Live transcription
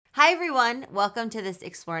Hi, everyone. Welcome to this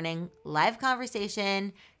Exploring live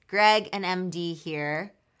conversation. Greg and MD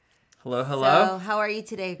here. Hello, hello. So, how are you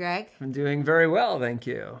today, Greg? I'm doing very well, thank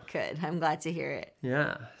you. Good. I'm glad to hear it.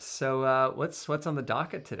 Yeah. So, what's on the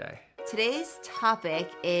docket today? Today's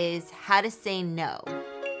topic is how to say no.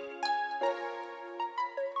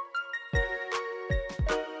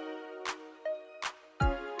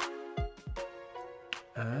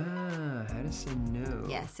 How to say no.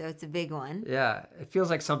 Yeah, so it's a big one. Yeah, it feels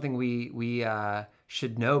like something we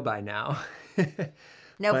should know by now.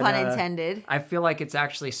 No But, pun intended. I feel like it's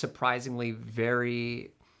actually surprisingly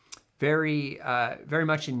very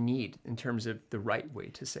much in need in terms of the right way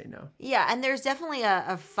to say no. Yeah, and there's definitely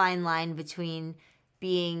a fine line between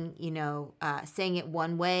being, saying it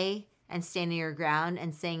one way and standing your ground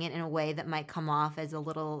and saying it in a way that might come off as a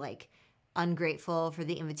little like ungrateful for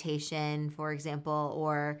the invitation, for example,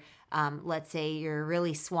 or let's say you're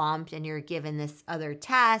really swamped and you're given this other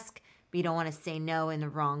task, but you don't want to say no in the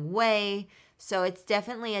wrong way. So it's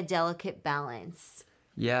definitely a delicate balance.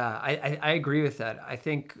 Yeah, I agree with that. I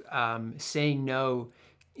think saying no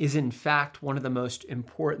is in fact one of the most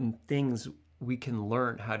important things we can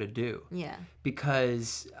learn how to do. Yeah.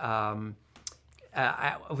 Because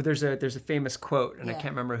there's a famous quote, and I Yeah.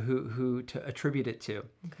 can't remember who to attribute it to.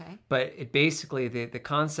 Okay. But it basically the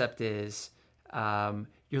concept is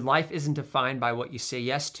your life isn't defined by what you say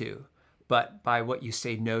yes to, but by what you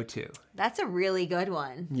say no to. That's a really good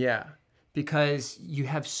one. Yeah. Because you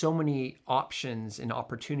have so many options and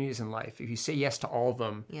opportunities in life. If you say yes to all of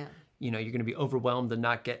them, Yeah. you're going to be overwhelmed and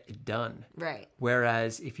not get it done. Right.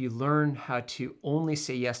 Whereas if you learn how to only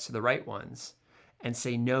say yes to the right ones and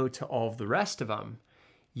say no to all of the rest of them,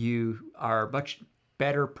 you are much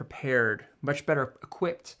better prepared, much better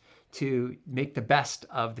equipped to make the best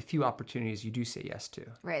of the few opportunities you do say yes to.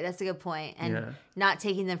 Right. That's a good point. And Yeah. not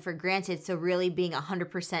taking them for granted. So really being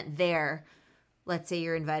 100% there. Let's say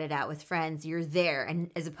you're invited out with friends, you're there, and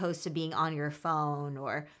as opposed to being on your phone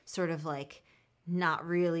or sort of like not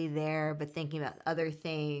really there, but thinking about other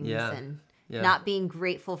things and not being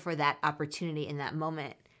grateful for that opportunity in that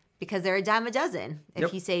moment, because they're a dime a dozen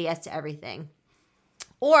if you say yes to everything.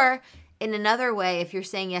 Or in another way, if you're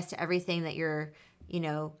saying yes to everything that your,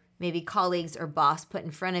 maybe colleagues or boss put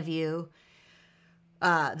in front of you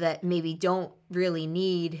that maybe don't really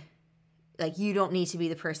need, like you don't need to be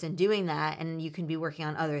the person doing that and you can be working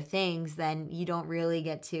on other things, then you don't really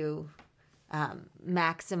get to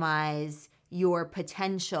maximize your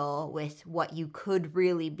potential with what you could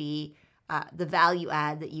really be, the value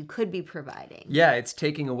add that you could be providing. Yeah, it's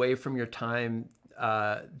taking away from your time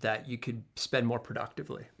that you could spend more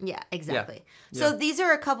productively. Yeah, exactly. Yeah. So these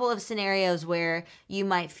are a couple of scenarios where you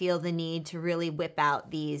might feel the need to really whip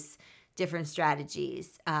out these different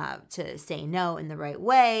strategies to say no in the right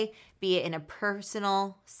way, be it in a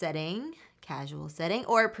personal setting, casual setting,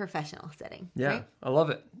 or a professional setting. Yeah, right? I love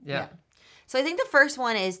it. Yeah. So I think the first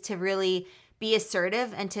one is to really be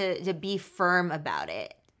assertive and to be firm about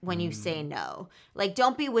it when you say no. Like,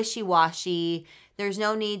 don't be wishy-washy. There's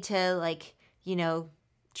no need to,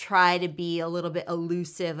 try to be a little bit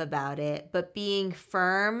elusive about it, but being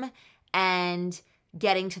firm and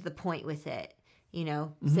getting to the point with it,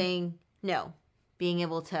 saying no, being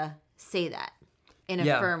able to say that in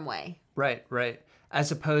a firm way. Right.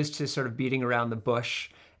 As opposed to sort of beating around the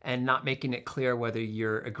bush and not making it clear whether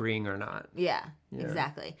you're agreeing or not. Yeah,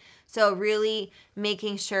 exactly. So really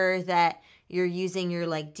making sure that you're using your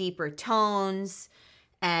deeper tones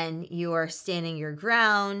and you're standing your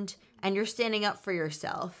ground and you're standing up for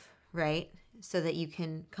yourself, right? So that you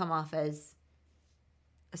can come off as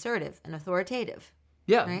assertive and authoritative.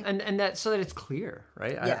 Yeah, right? and that so that it's clear,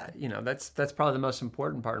 right? Yeah. That's probably the most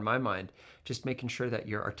important part in my mind. Just making sure that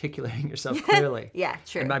you're articulating yourself clearly. Yeah,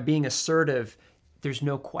 true. And by being assertive, there's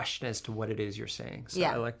no question as to what it is you're saying. So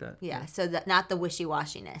Yeah. I like that. Yeah, so not the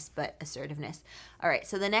wishy-washiness, but assertiveness. All right,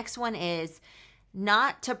 so the next one is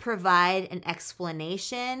not to provide an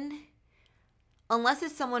explanation unless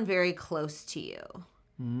it's someone very close to you.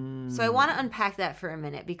 So I want to unpack that for a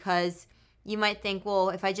minute, because you might think, well,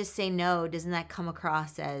 if I just say no, doesn't that come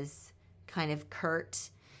across as kind of curt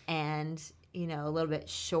and, a little bit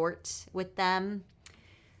short with them?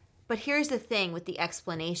 But here's the thing with the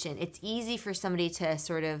explanation. It's easy for somebody to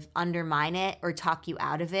sort of undermine it or talk you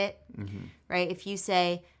out of it, right? If you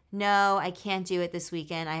say, no, I can't do it this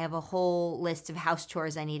weekend. I have a whole list of house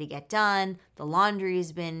chores I need to get done. The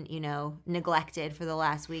laundry's been, neglected for the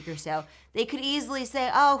last week or so. They could easily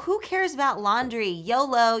say, oh, who cares about laundry?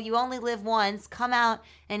 YOLO, you only live once. Come out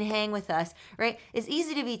and hang with us, right? It's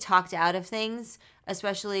easy to be talked out of things,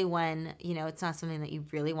 especially when, it's not something that you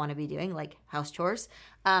really want to be doing, like house chores.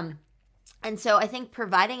 And so I think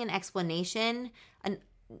providing an explanation,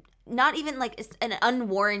 not even like an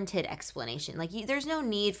unwarranted explanation. Like there's no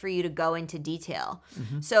need for you to go into detail.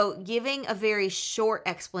 So giving a very short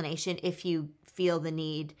explanation if you feel the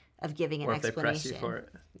need of giving an or if explanation. they press you for it.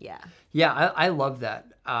 Yeah. Yeah, I love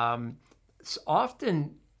that. So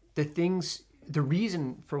often the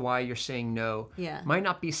reason for why you're saying no might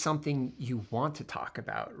not be something you want to talk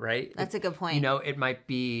about, right? That's a good point. You know, it might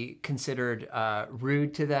be considered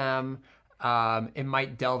rude to them. It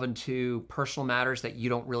might delve into personal matters that you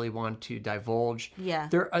don't really want to divulge. Yeah.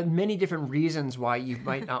 There are many different reasons why you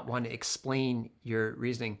might not want to explain your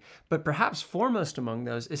reasoning. But perhaps foremost among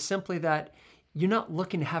those is simply that you're not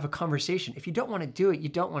looking to have a conversation. If you don't want to do it, you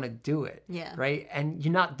don't want to do it. Yeah. Right? And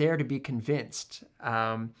you're not there to be convinced.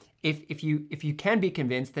 If you can be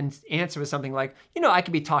convinced, then answer with something like, I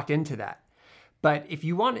can be talked into that. But if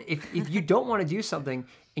you don't want to do something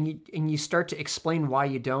and you start to explain why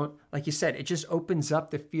you don't, like you said, it just opens up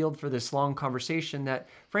the field for this long conversation that,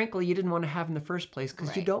 frankly, you didn't want to have in the first place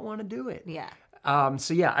because you don't want to do it. Yeah.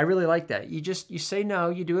 So yeah, I really like that. You say no,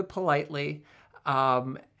 you do it politely,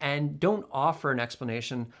 and don't offer an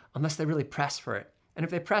explanation unless they really press for it. And if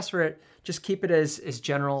they press for it, just keep it as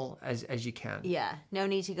general as you can. Yeah. No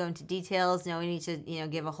need to go into details. No need to,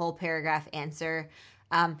 give a whole paragraph answer.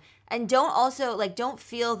 And don't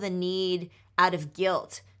feel the need out of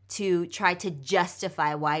guilt to try to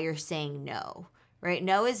justify why you're saying no, right?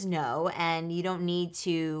 No is no, and you don't need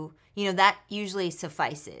to, that usually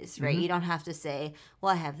suffices, right? You don't have to say,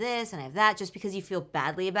 well, I have this and I have that just because you feel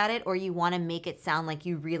badly about it or you want to make it sound like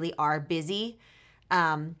you really are busy.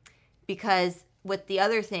 Because what the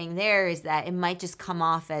other thing there is that it might just come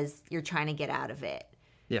off as you're trying to get out of it.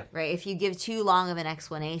 Yeah. Right? If you give too long of an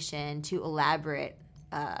explanation, too elaborate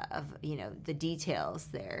of the details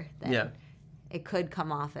there, then it could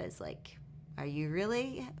come off as like, are you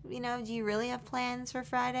really, do you really have plans for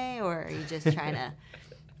Friday, or are you just trying to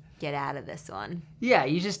get out of this one? Yeah,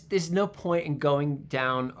 there's no point in going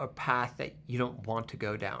down a path that you don't want to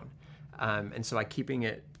go down. And so by keeping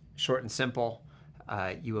it short and simple,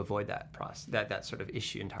 you avoid that process, that sort of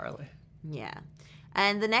issue entirely. Yeah.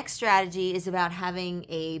 And the next strategy is about having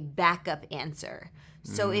a backup answer.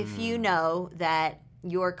 So if you know that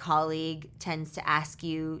your colleague tends to ask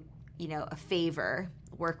you, a favor,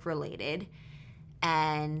 work-related,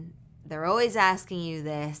 and they're always asking you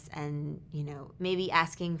this and, maybe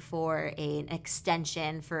asking for an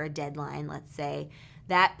extension for a deadline, let's say,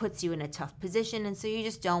 that puts you in a tough position. And so you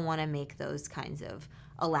just don't want to make those kinds of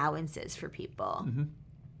allowances for people.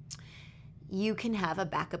 You can have a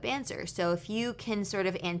backup answer. So if you can sort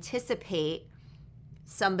of anticipate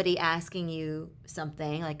somebody asking you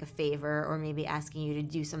something like a favor, or maybe asking you to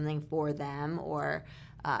do something for them, or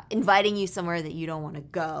inviting you somewhere that you don't want to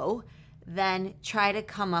go, then try to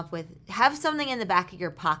have something in the back of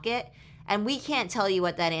your pocket. And we can't tell you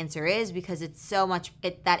what that answer is because it's so much,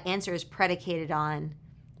 that answer is predicated on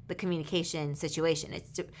the communication situation.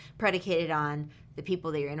 It's predicated on the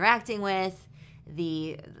people that you're interacting with,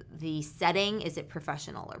 the setting. Is it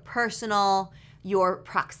professional or personal? Your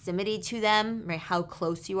proximity to them, right? How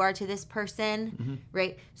close you are to this person,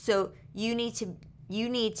 right? So you need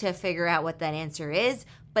to figure out what that answer is,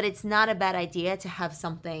 but it's not a bad idea to have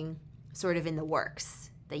something sort of in the works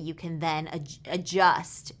that you can then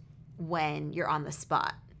adjust when you're on the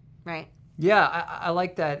spot, right? Yeah, I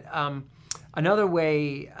like that. Another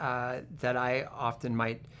way that I often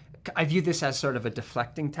I view this as sort of a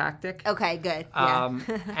deflecting tactic. Okay, good. Yeah.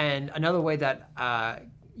 And another way that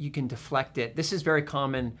you can deflect it, this is very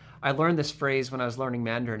common. I learned this phrase when I was learning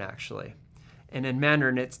Mandarin, actually. And in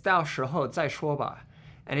Mandarin, it's 到时候再说吧.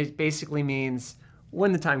 And it basically means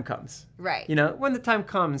when the time comes. Right. When the time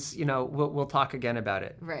comes, we'll talk again about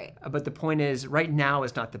it. Right. But the point is, right now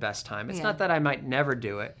is not the best time. It's not that I might never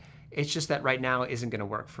do it. It's just that right now isn't going to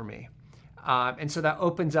work for me. And so that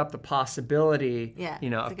opens up the possibility,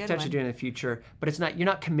 of potentially doing it in the future. But you're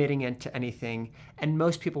not committing it to anything. And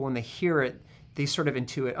most people, when they hear it, they sort of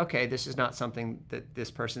intuit, okay, this is not something that this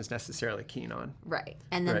person is necessarily keen on. Right.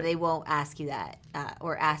 And then they won't ask you that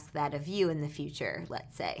or ask that of you in the future,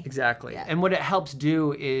 let's say. Exactly. Yeah. And what it helps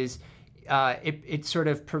do is it sort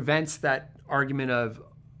of prevents that argument of,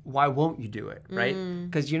 why won't you do it, right?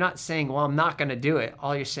 Because you're not saying, well, I'm not going to do it.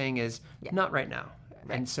 All you're saying is, not right now.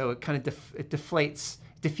 Right. And so it kind of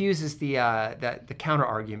diffuses the counter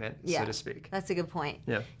argument, so to speak. That's a good point.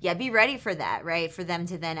 Yeah. Yeah, be ready for that, right? For them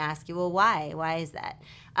to then ask you, well, why? Why is that?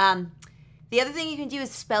 The other thing you can do is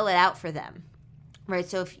spell it out for them, right?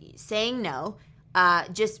 So if saying no,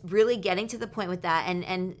 just really getting to the point with that.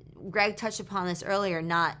 And Greg touched upon this earlier,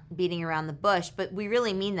 not beating around the bush, but we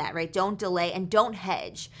really mean that, right? Don't delay and don't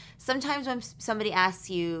hedge. Sometimes when somebody asks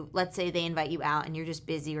you, let's say they invite you out and you're just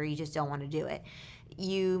busy or you just don't want to do it,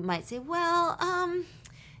 you might say, well,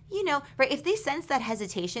 right? If they sense that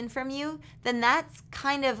hesitation from you, then that's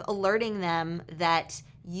kind of alerting them that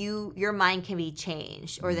your mind can be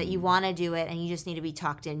changed, or that you want to do it and you just need to be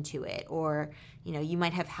talked into it, or you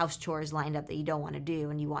might have house chores lined up that you don't want to do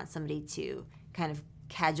and you want somebody to kind of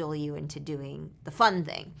cajole you into doing the fun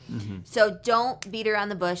thing. So don't beat around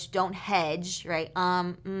the bush, don't hedge, right?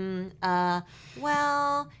 None of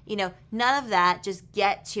that. Just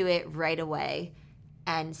get to it right away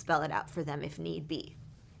and spell it out for them if need be.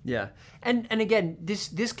 Yeah. And again,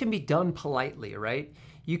 this can be done politely, right?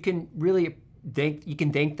 You can really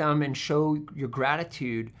thank them and show your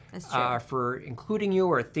gratitude for including you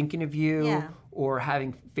or thinking of you or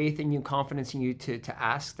having faith in you, confidence in you to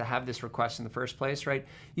have this request in the first place, right?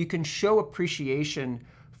 You can show appreciation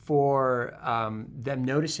for them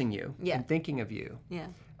noticing you and thinking of you,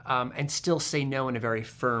 and still say no in a very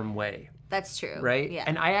firm way. That's true. Right? Yeah.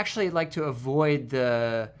 And I actually like to avoid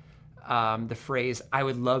the phrase, I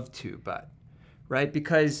would love to, but, right?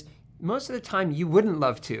 Because most of the time you wouldn't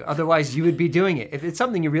love to. Otherwise, you would be doing it. If it's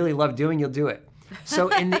something you really love doing, you'll do it. So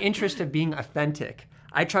in the interest of being authentic,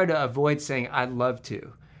 I try to avoid saying, I'd love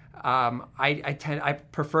to. I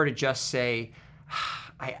prefer to just say,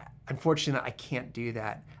 unfortunately, I can't do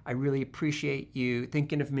that. I really appreciate you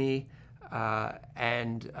thinking of me.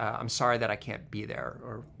 And I'm sorry that I can't be there,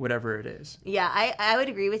 or whatever it is. Yeah, I would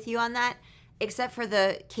agree with you on that, except for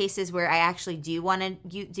the cases where I actually do want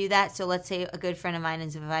to do that. So let's say a good friend of mine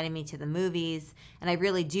has invited me to the movies, and I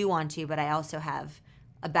really do want to, but I also have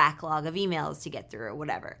a backlog of emails to get through or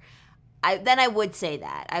whatever. Then I would say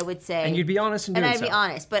that. I would say... And you'd be honest in doing so. And I'd be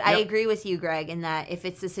honest. But I agree with you, Greg, in that if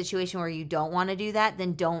it's a situation where you don't want to do that,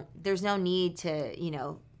 then there's no need to,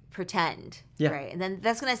 pretend, right? And then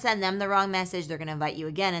that's going to send them the wrong message. They're going to invite you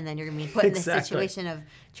again, and then you're going to be put in this situation of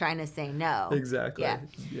trying to say no. Exactly.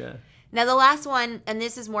 Yeah. Now, the last one, and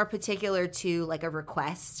this is more particular to like a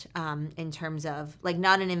request in terms of like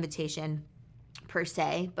not an invitation per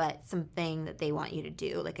se, but something that they want you to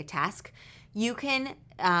do, like a task. You can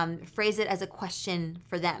phrase it as a question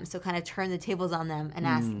for them. So kind of turn the tables on them and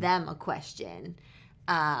ask them a question.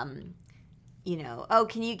 Can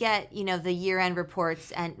you get, the year-end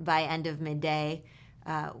reports by end of midday?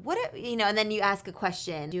 And then you ask a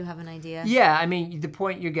question. Do you have an idea? Yeah, I mean, the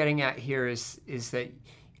point you're getting at here is that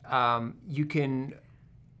you can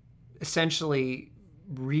essentially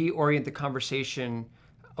reorient the conversation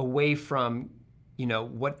away from,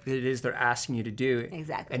 what it is they're asking you to do.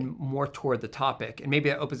 Exactly. And more toward the topic. And maybe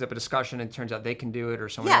that opens up a discussion and it turns out they can do it or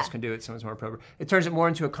someone else can do it, someone's more appropriate. It turns it more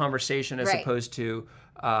into a conversation as opposed to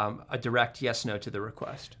a direct yes-no to the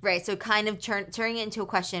request. Right, so kind of turning it into a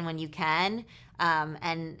question when you can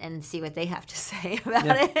and see what they have to say about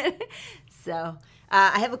it. So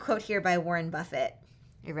I have a quote here by Warren Buffett.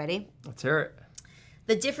 You ready? Let's hear it.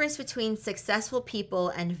 The difference between successful people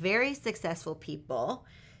and very successful people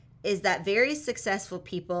is that very successful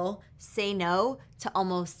people say no to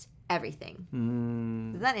almost everything.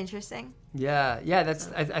 Isn't that interesting? Yeah.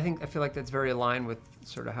 I feel like that's very aligned with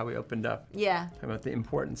sort of how we opened up. Yeah. About the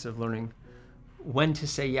importance of learning when to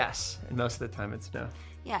say yes, and most of the time it's no.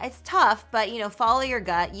 Yeah, it's tough, but follow your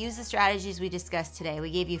gut. Use the strategies we discussed today.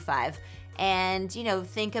 We gave you 5. And,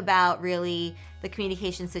 think about really the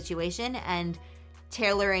communication situation and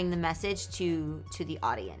tailoring the message to the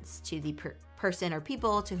audience, to the person or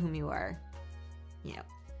people to whom you are,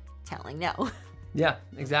 telling no. Yeah,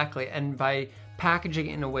 exactly. And by packaging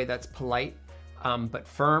it in a way that's polite but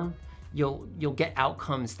firm, you'll get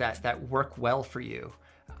outcomes that work well for you,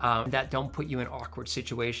 that don't put you in awkward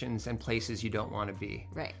situations and places you don't want to be.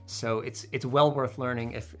 Right. So it's well worth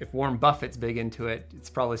learning. If Warren Buffett's big into it, it's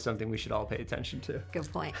probably something we should all pay attention to.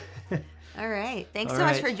 Good point. All right. Thanks so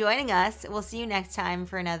much for joining us. We'll see you next time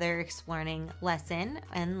for another Exploring lesson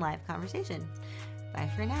and live conversation. Bye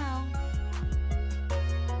for now.